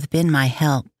you have been my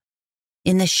help.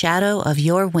 In the shadow of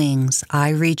your wings I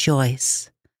rejoice.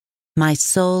 My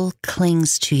soul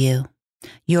clings to you.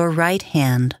 Your right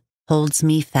hand holds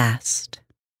me fast.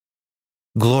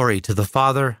 Glory to the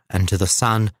Father, and to the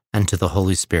Son, and to the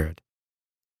Holy Spirit.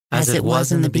 As it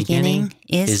was in the beginning,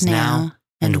 is now,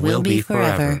 and will be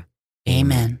forever.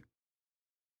 Amen.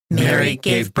 Mary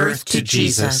gave birth to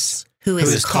Jesus, who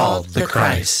is called the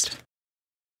Christ.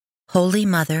 Holy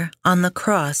Mother, on the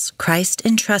cross, Christ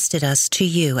entrusted us to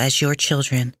you as your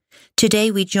children.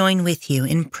 Today we join with you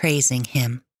in praising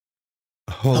him.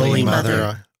 Holy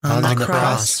Mother, on the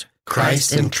cross,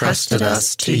 Christ entrusted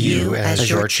us to you as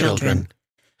your children.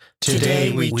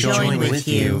 Today we join with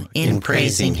you in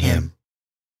praising him.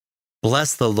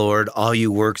 Bless the Lord, all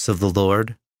you works of the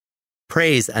Lord.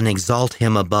 Praise and exalt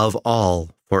him above all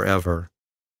forever.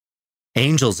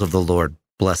 Angels of the Lord,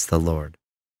 bless the Lord.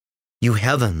 You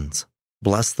heavens,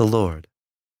 bless the Lord.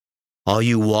 All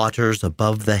you waters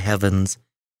above the heavens,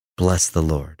 bless the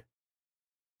Lord.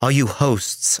 All you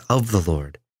hosts of the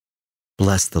Lord,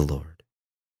 bless the Lord.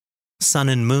 Sun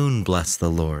and moon, bless the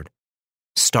Lord.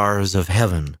 Stars of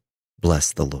heaven,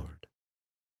 bless the Lord.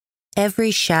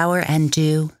 Every shower and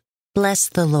dew, bless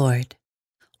the Lord.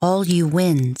 All you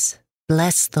winds,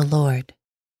 bless the Lord.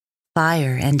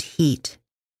 Fire and heat,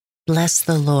 bless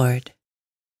the Lord.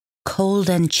 Cold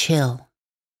and chill,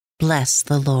 bless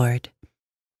the Lord.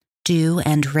 Dew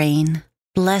and rain,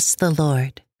 bless the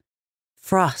Lord.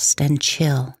 Frost and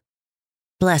chill,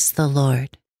 bless the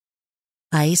Lord.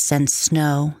 Ice and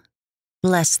snow,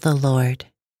 bless the Lord.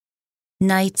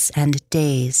 Nights and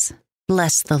days,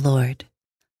 bless the Lord.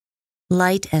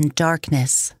 Light and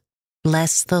darkness,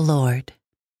 bless the Lord.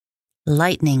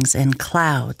 Lightnings and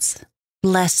clouds,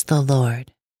 bless the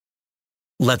Lord.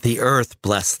 Let the earth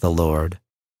bless the Lord.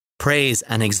 Praise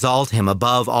and exalt him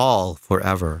above all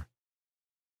forever.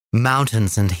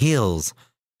 Mountains and hills,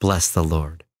 bless the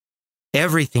Lord.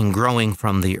 Everything growing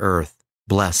from the earth,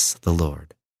 bless the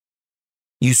Lord.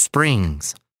 You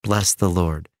springs, bless the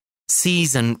Lord.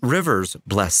 Seas and rivers,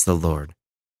 bless the Lord.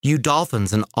 You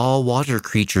dolphins and all water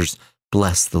creatures,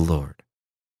 bless the Lord.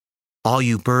 All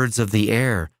you birds of the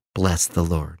air, bless the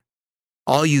Lord.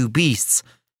 All you beasts,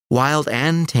 wild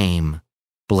and tame,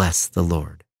 bless the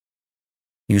Lord.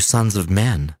 You sons of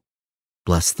men,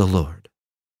 bless the Lord.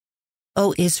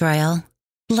 O Israel,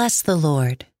 bless the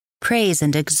Lord. Praise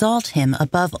and exalt him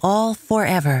above all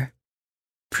forever.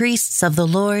 Priests of the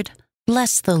Lord,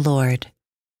 bless the Lord.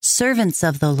 Servants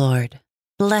of the Lord,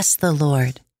 bless the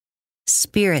Lord.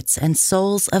 Spirits and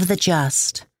souls of the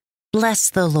just, bless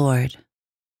the Lord.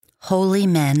 Holy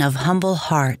men of humble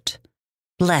heart,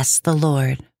 bless the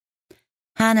Lord.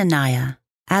 Hananiah,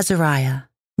 Azariah,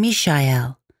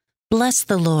 Mishael, bless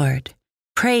the Lord.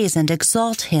 Praise and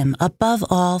exalt him above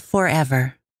all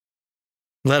forever.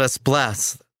 Let us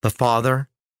bless the Father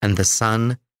and the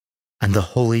Son and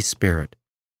the Holy Spirit.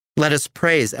 Let us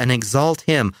praise and exalt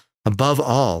him above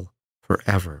all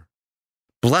forever.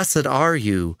 Blessed are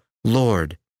you,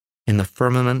 Lord, in the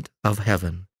firmament of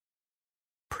heaven,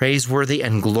 praiseworthy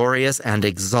and glorious and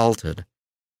exalted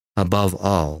above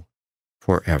all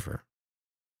forever.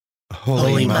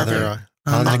 Holy Mother,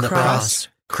 on the cross,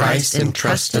 Christ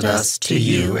entrusted us to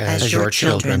you as your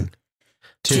children.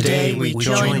 Today we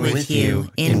join with you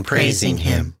in praising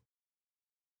him.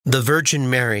 The Virgin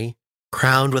Mary,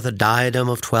 crowned with a diadem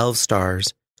of 12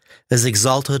 stars, is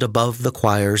exalted above the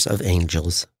choirs of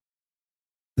angels.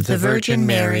 The Virgin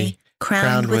Mary,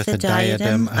 crowned with a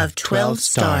diadem of 12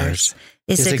 stars,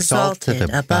 is exalted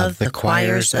above the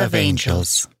choirs of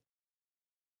angels.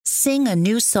 Sing a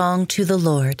new song to the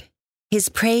Lord, his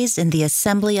praise in the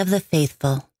assembly of the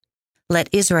faithful. Let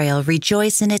Israel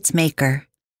rejoice in its Maker.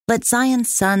 Let Zion's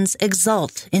sons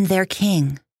exult in their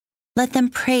King. Let them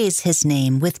praise his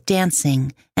name with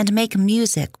dancing and make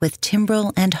music with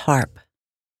timbrel and harp.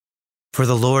 For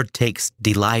the Lord takes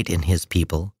delight in his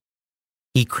people.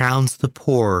 He crowns the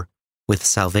poor with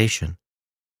salvation.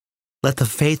 Let the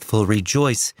faithful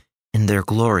rejoice in their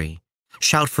glory,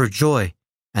 shout for joy,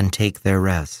 and take their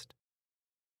rest.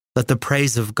 Let the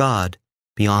praise of God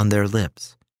be on their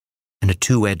lips, and a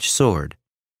two-edged sword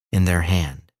in their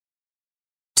hand,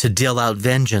 to deal out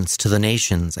vengeance to the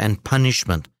nations and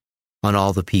punishment on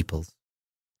all the peoples,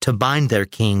 to bind their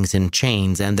kings in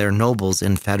chains and their nobles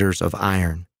in fetters of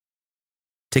iron,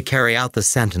 to carry out the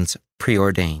sentence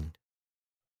preordained.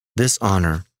 This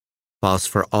honor falls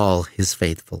for all his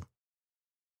faithful.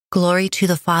 Glory to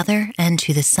the Father, and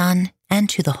to the Son, and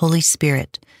to the Holy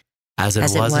Spirit, as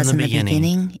it was in the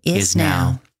beginning, is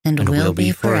now, and will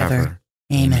be forever.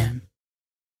 Amen.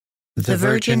 The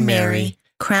Virgin Mary,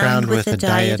 crowned with a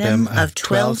diadem of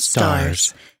 12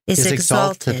 stars, is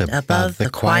exalted above the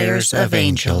choirs of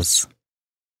angels.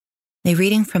 A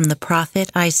reading from the prophet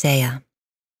Isaiah.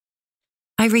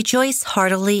 I rejoice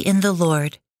heartily in the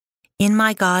Lord. In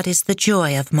my God is the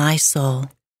joy of my soul.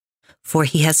 For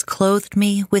he has clothed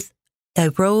me with a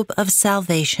robe of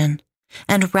salvation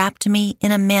and wrapped me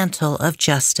in a mantle of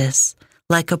justice,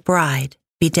 like a bride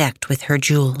bedecked with her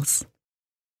jewels.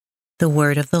 The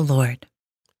word of the Lord.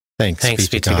 Thanks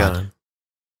be to God.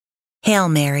 Hail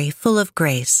Mary, full of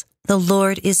grace, the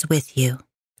Lord is with you.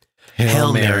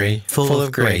 Hail Mary, full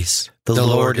of grace, the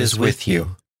Lord is with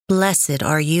you. Blessed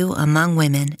are you among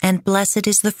women, and blessed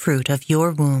is the fruit of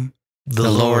your womb. The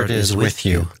Lord is with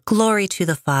you. Glory to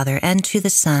the Father, and to the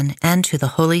Son, and to the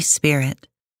Holy Spirit.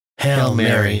 Hail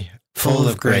Mary, full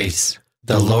of grace,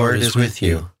 the Lord is with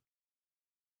you.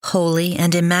 Holy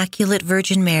and Immaculate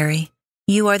Virgin Mary,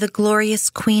 you are the glorious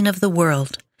Queen of the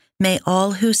world. May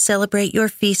all who celebrate your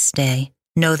feast day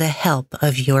know the help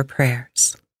of your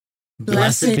prayers.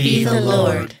 Blessed be the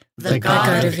Lord, the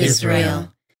God of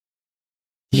Israel.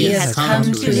 He has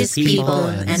come to his people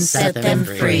and set them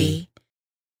free.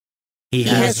 He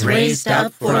has raised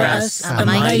up for us a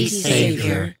mighty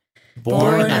Savior,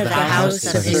 born of the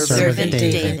house of his servant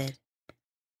David.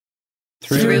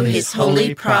 Through his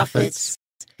holy prophets,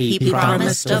 he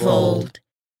promised of old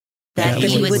that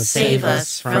he would save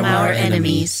us from our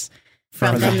enemies,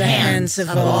 from the hands of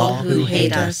all who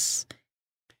hate us.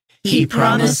 He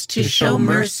promised to show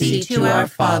mercy to our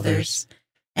fathers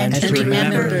and to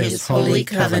remember his holy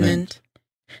covenant.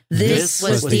 This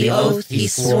was the oath he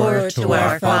swore to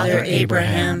our father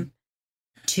Abraham,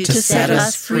 to set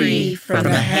us free from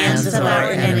the hands of our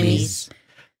enemies,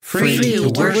 free to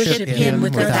worship him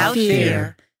without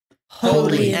fear,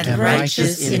 holy and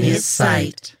righteous in his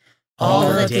sight,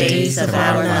 all the days of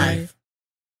our life.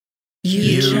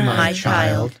 You, my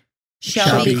child,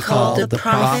 shall be called the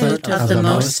prophet of the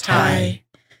Most High,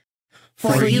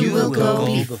 for you will go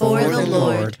before the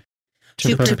Lord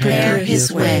to prepare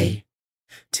his way,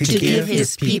 to give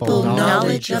his people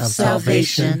knowledge of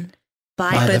salvation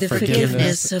by the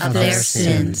forgiveness of their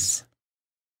sins.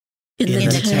 In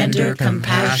the tender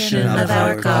compassion of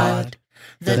our God,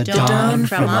 the dawn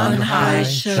from on high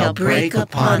shall break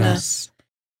upon us,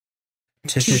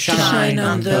 to shine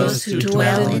on those who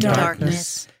dwell in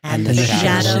darkness and the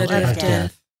shadow of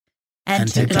death, and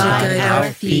to guide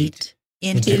our feet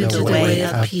into the way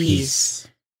of peace.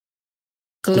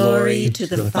 Glory to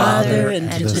the Father,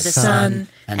 and to the Son,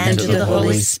 and to the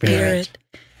Holy Spirit,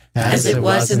 as it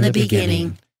was in the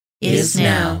beginning, is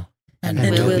now, and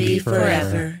will be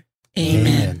forever.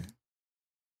 Amen.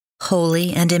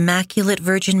 Holy and Immaculate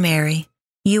Virgin Mary,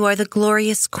 you are the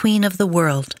glorious Queen of the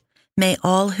world. May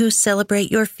all who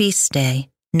celebrate your feast day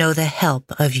know the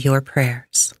help of your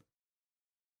prayers.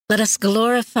 Let us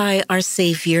glorify our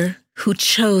Savior, who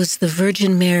chose the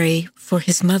Virgin Mary for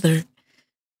his mother.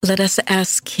 Let us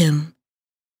ask him,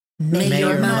 May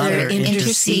your mother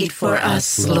intercede for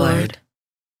us, Lord.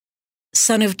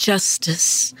 Son of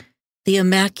Justice, the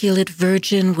Immaculate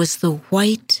Virgin was the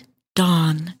white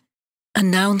dawn,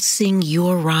 announcing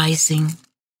your rising.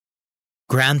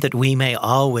 Grant that we may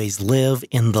always live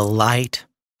in the light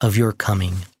of your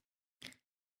coming.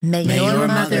 May your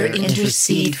mother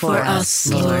intercede for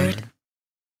us, Lord.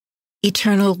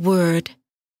 Eternal Word,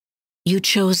 you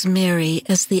chose Mary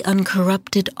as the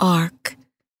uncorrupted ark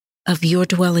of your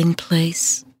dwelling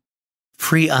place.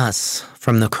 Free us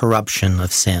from the corruption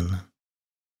of sin.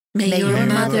 May your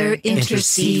mother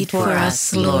intercede for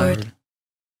us, Lord.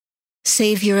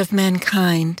 Savior of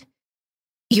mankind,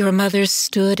 your mother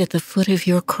stood at the foot of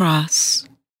your cross.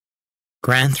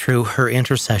 Grant through her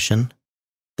intercession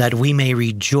that we may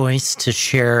rejoice to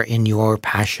share in your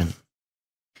passion.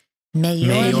 May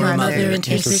your mother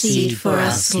intercede for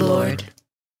us, Lord.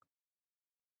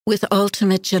 With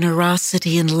ultimate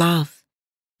generosity and love,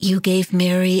 you gave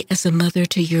Mary as a mother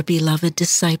to your beloved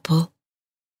disciple.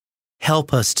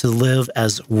 Help us to live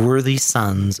as worthy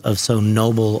sons of so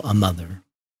noble a mother.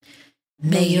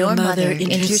 May your mother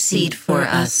intercede for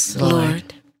us,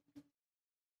 Lord.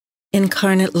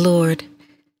 Incarnate Lord,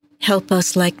 help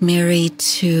us like Mary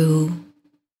to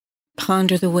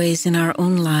ponder the ways in our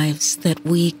own lives that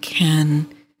we can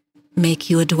make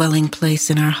you a dwelling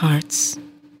place in our hearts.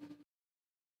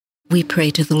 We pray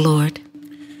to the Lord.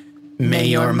 May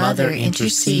your mother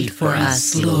intercede for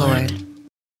us, Lord.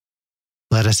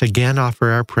 Let us again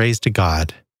offer our praise to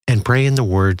God and pray in the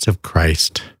words of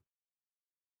Christ.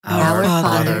 Our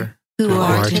Father, who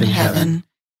art in heaven,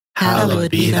 hallowed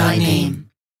be thy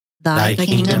name. Thy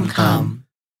kingdom come,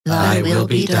 thy will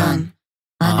be done,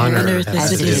 on earth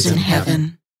as it is in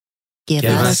heaven. Give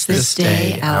us this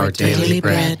day our daily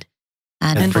bread,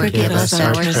 and forgive us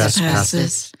our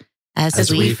trespasses, as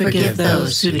we forgive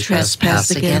those who trespass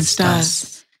against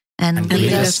us. And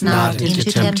lead us not into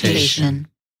temptation,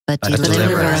 but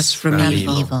deliver us from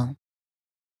evil.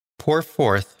 Pour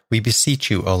forth, we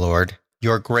beseech you, O Lord,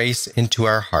 your grace into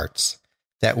our hearts,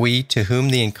 that we, to whom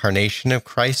the incarnation of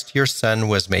Christ your Son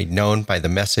was made known by the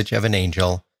message of an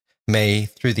angel, may,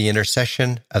 through the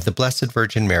intercession of the Blessed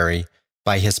Virgin Mary,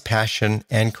 by his passion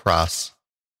and cross,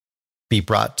 be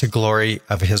brought to glory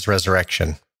of his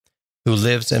resurrection, who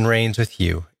lives and reigns with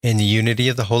you in the unity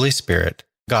of the Holy Spirit,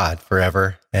 God,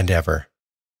 forever and ever.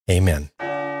 Amen.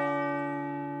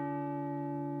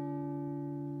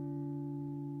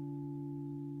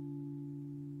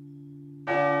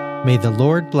 May the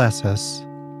Lord bless us,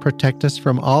 protect us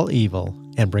from all evil,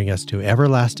 and bring us to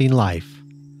everlasting life.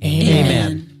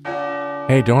 Amen.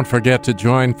 Hey, don't forget to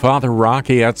join Father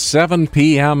Rocky at 7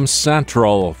 p.m.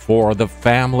 Central for the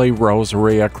Family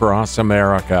Rosary across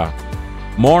America.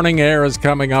 Morning Air is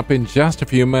coming up in just a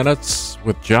few minutes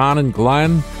with John and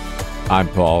Glenn. I'm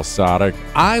Paul Sadek.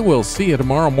 I will see you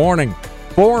tomorrow morning,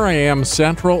 4 a.m.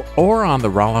 Central, or on the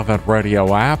Relevant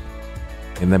Radio app.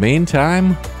 In the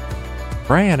meantime,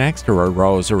 pray an extra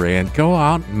rosary and go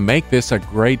out and make this a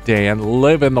great day and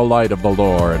live in the light of the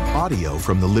Lord. Audio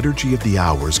from the Liturgy of the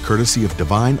Hours, courtesy of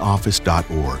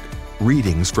DivineOffice.org.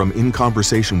 Readings from In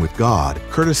Conversation with God,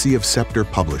 courtesy of Scepter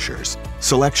Publishers.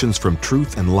 Selections from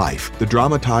Truth and Life, the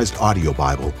dramatized audio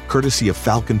Bible, courtesy of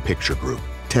Falcon Picture Group.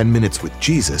 10 Minutes with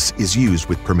Jesus is used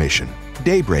with permission.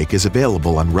 Daybreak is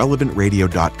available on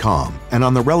RelevantRadio.com and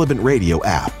on the Relevant Radio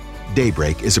app.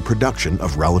 Daybreak is a production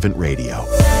of Relevant Radio.